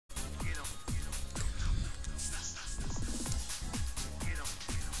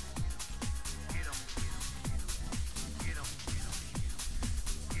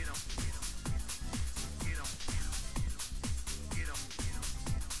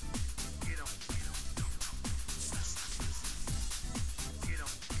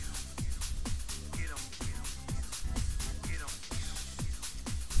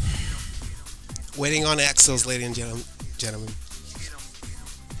Waiting on Axels, ladies and gentlemen.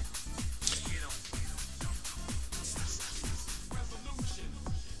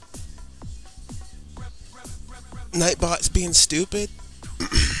 Nightbot's being stupid.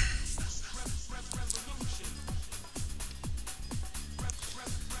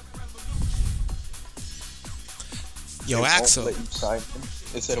 Yo, It won't Axel. let you sign in.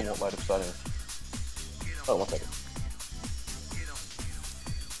 It said it won't let him sign in. Oh, 1 second.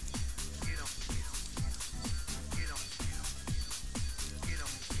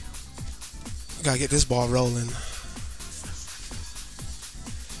 Gotta get this ball rolling.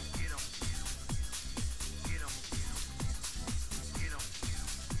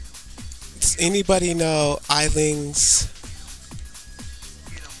 Does anybody know Eiling's?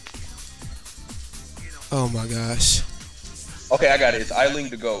 Oh my gosh. Okay, I got it. It's Eiling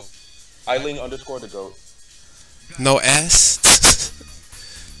the goat. Eiling underscore the goat. No S?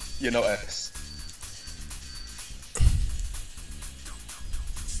 You know X.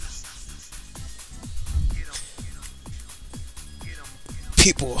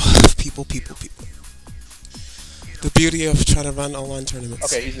 People. People. The beauty of trying to run online tournaments.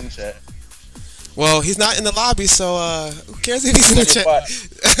 Okay, he's in the chat. Well, he's not in the lobby, so who cares if he's in the Take chat? his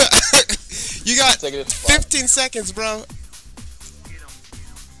spot. You got Take his spot. 15 seconds, bro.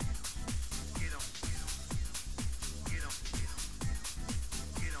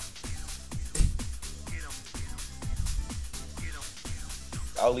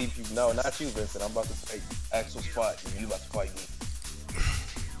 I'll leave you. No, not you, Vincent. I'm about to take Axel's spot, and you about to fight me.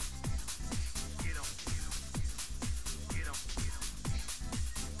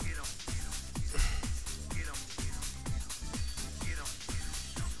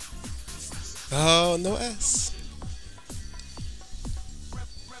 Oh, no S.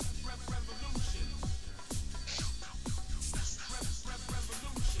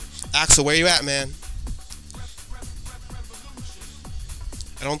 Axel, where you at, man?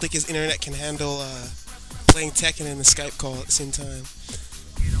 I don't think his internet can handle playing Tekken and the Skype call at the same time.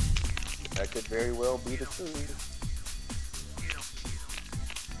 That could very well be the truth.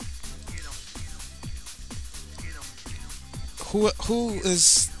 Who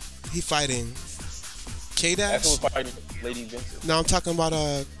is he fighting? K-Dash? Axel was fighting Lady Vincent. No, I'm talking about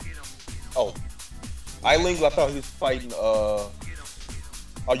Oh, Eiling. I thought he was fighting. Oh,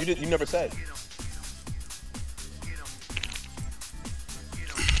 you did. You never said.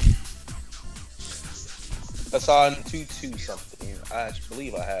 Hassan 22 something. I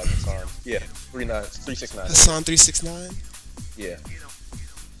believe I have Hassan. Yeah, 369. Hassan 369. Yeah.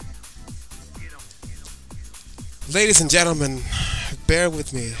 Ladies and gentlemen, bear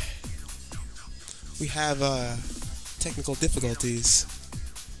with me. We have technical difficulties,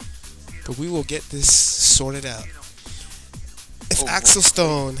 but we will get this sorted out. If Axel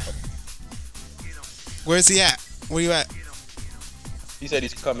Stone, where's he at? Where you at? He said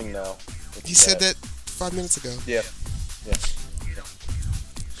he's coming now. He said that 5 minutes ago. Yeah. Yeah.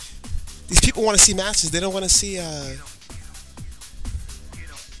 These people want to see matches. They don't want to see.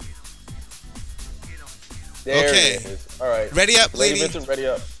 There Okay. it is. All right. Ready up, Lady lady. Vincent, ready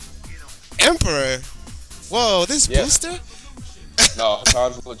up. Emperor. Whoa, this Yeah. booster. No,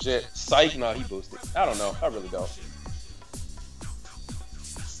 Hassan's legit. Psych, no, he boosted. I don't know. I really don't.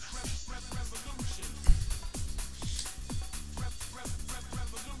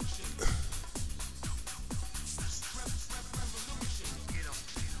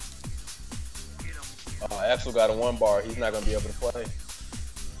 Axel got a 1 bar. He's not gonna be able to play.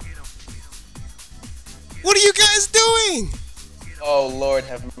 What are you guys doing? Oh Lord,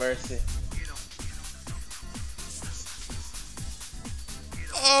 have mercy.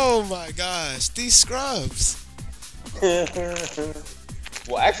 Oh my gosh, these scrubs. Well,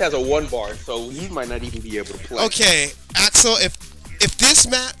 Axel has a 1 bar, so he might not even be able to play. Okay, Axel, if this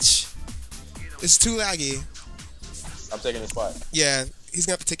match is too laggy, I'm taking his spot. yeah, he's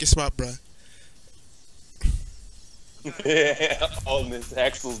gonna have to take your spot, bruh. Oh, Miss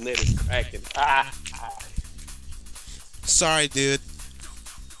Axel's net is cracking. Sorry, dude.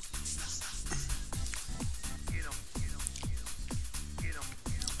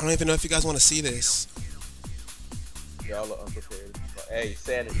 I don't even know if you guys want to see this. Y'all are unprepared. Hey,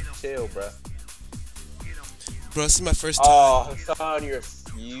 Sanity, chill, bruh. Bro, this is my first time. Oh, Hassan,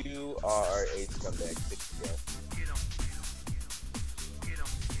 you are a scumbag. Stick together.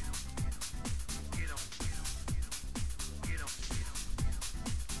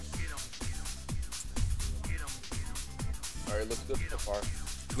 All right, looks good so far.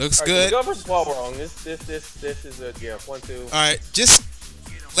 Looks All right, good. Go versus Paul wrong. This is a 1-2. Alright, just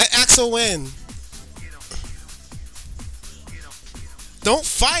let Axel win. Don't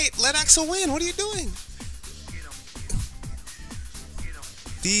fight. Let Axel win. What are you doing?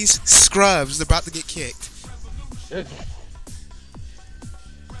 These scrubs are about to get kicked.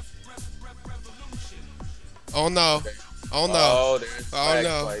 Oh no. Oh no. Oh, there's Oh flag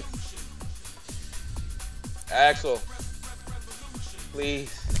no. fight. Axel, please.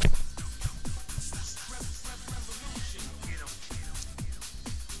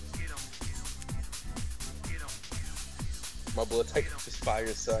 My bullet type is fire,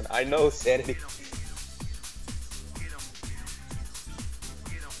 son. I know, Sanity.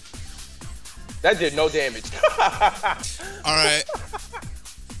 That did no damage. Alright.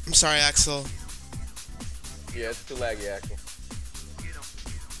 I'm sorry, Axel. Yeah, it's too laggy, Axel.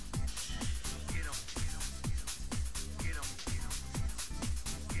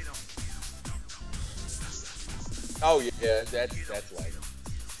 Oh yeah, that's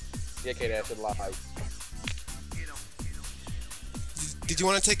laggy. Yeah, okay, that's a lot. Did you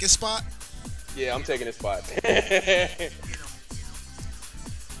want to take his spot? Yeah, I'm taking his spot.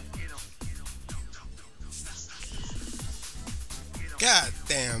 God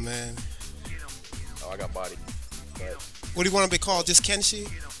damn, man. Oh, I got body. But What do you want to be called? Just Kenshi?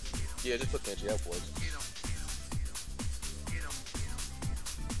 yeah, just put Kenshi up, boys.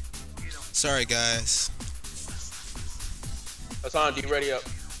 Sorry, guys. Hassan, do you ready up?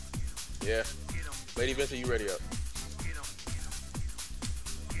 Yeah. Lady Vincent, you ready up?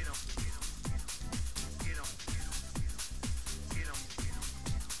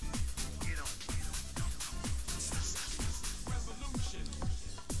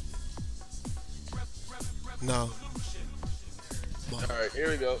 No. Alright, here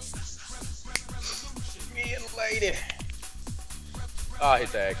we go. Me and lady. Ah, hit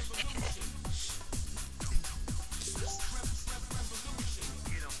tag.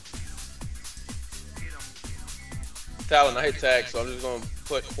 Talon, I hit tag, so I'm just gonna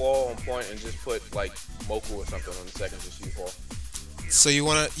put Qual on point and just put like Moku or something on the second, just you Qual. So you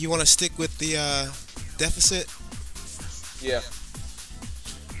wanna stick with the deficit? Yeah.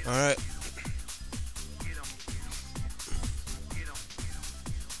 All right.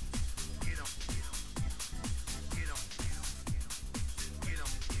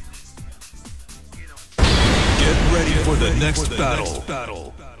 Get ready for the next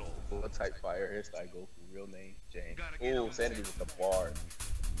battle. What type fire hairstyle Goku? Real name James. Ooh, Sanity with the bar.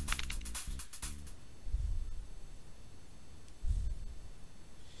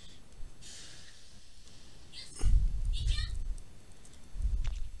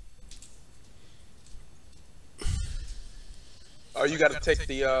 Oh, you gotta take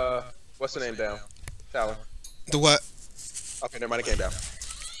the what's the name down? Talon. The what? Okay, never mind, it came down.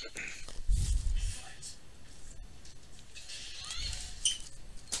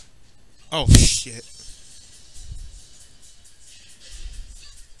 Oh shit.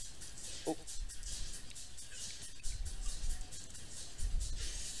 Ooh.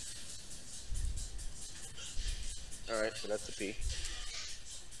 Alright, so that's the P.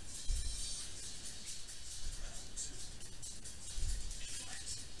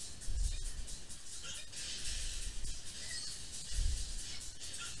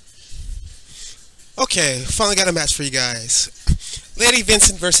 Okay, finally got a match for you guys. Lady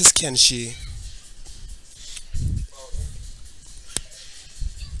Vincent versus Kenshi.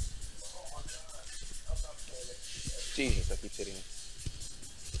 Jesus, I keep hitting him.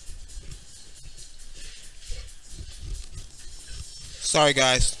 Sorry,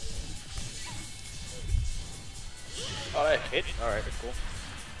 guys. Oh, that hit? Alright, that's cool.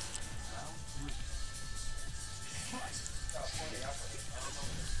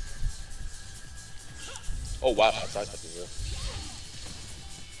 Oh wow, side step is real.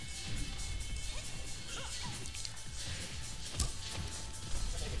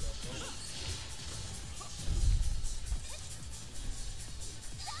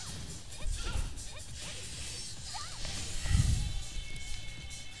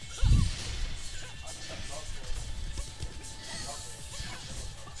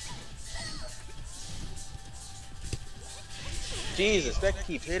 Jesus, that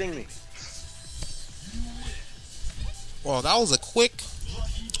keeps hitting me. Well, that was a quick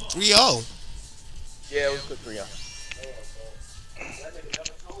 3-0. Yeah, it was good for you.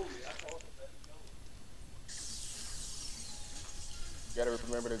 You gotta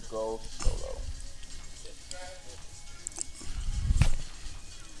remember to go solo.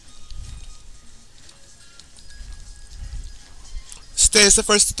 Stays the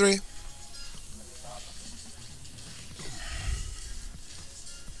first three.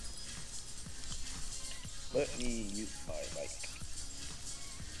 Let me use my mic.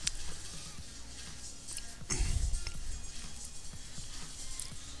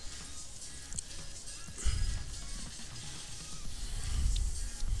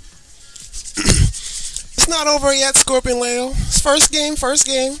 not over yet, Scorpion Leo. It's first game, first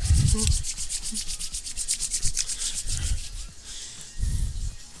game.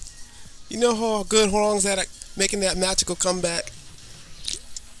 You know how good Horong's at making that magical comeback.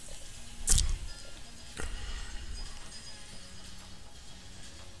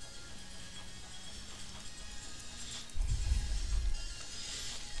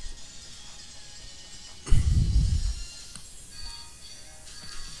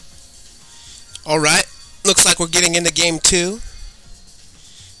 Alright, looks like we're getting into game 2.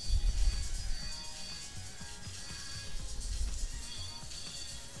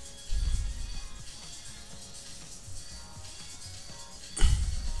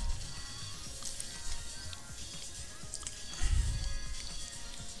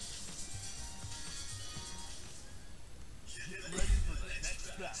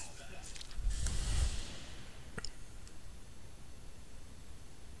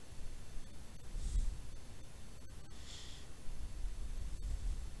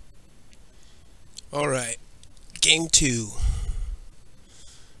 Alright, game 2.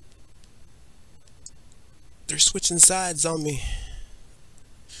 They're switching sides on me.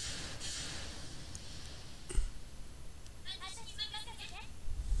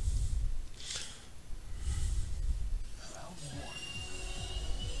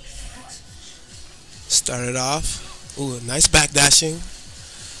 Started off. Ooh, nice backdashing.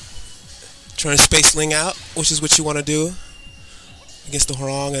 Trying to space Ling out, which is what you want to do against the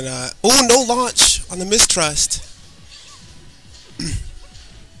Horong. And oh, no launch on the mistrust.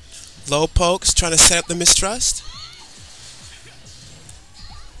 Low pokes, trying to set up the mistrust.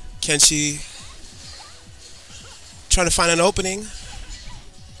 Kenshi trying to find an opening.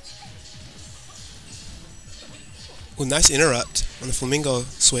 Ooh, nice interrupt on the Flamingo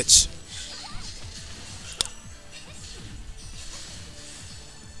switch.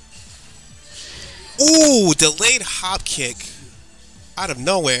 Ooh, delayed hop kick out of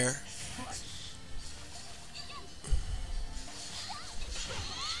nowhere.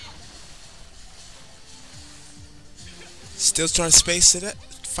 Still trying to space it,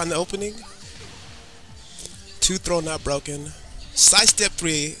 find the opening. 2 throw not broken. Side step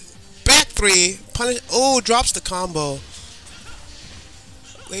 3, back 3, punish. Oh, drops the combo.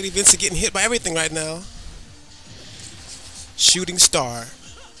 Lady Vincent getting hit by everything right now. Shooting star.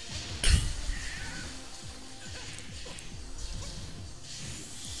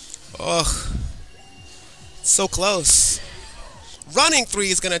 Ugh. So close. Running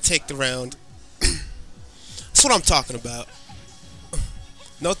 3 is going to take the round. That's what I'm talking about.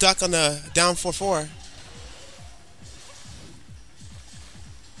 No duck on the down 4-4.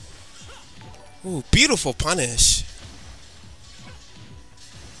 Ooh, beautiful punish.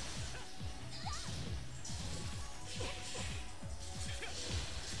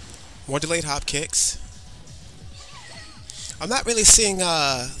 More delayed hop kicks. I'm not really seeing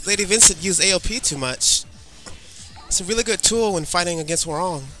Lady Vincent use AOP too much. It's a really good tool when fighting against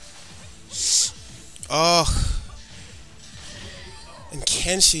Horong. Oh. And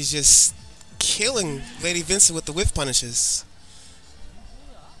Kenshi's just killing Lady Vincent with the whiff punishes.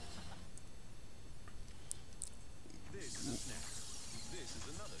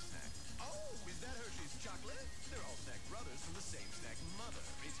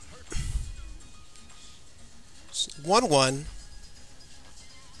 It's 1-1.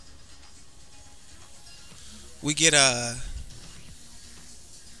 We get a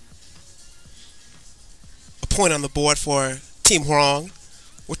point on the board for Team Horong.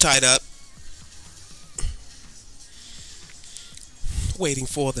 We're tied up. Waiting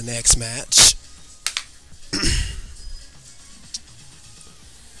for the next match.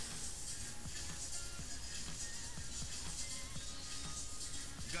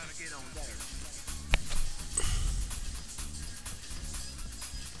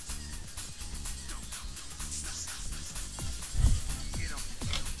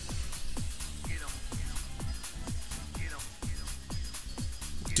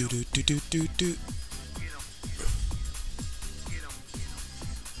 Do do do do do do.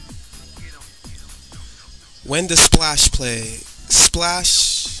 When does Splash play?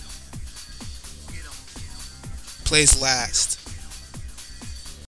 Splash plays last.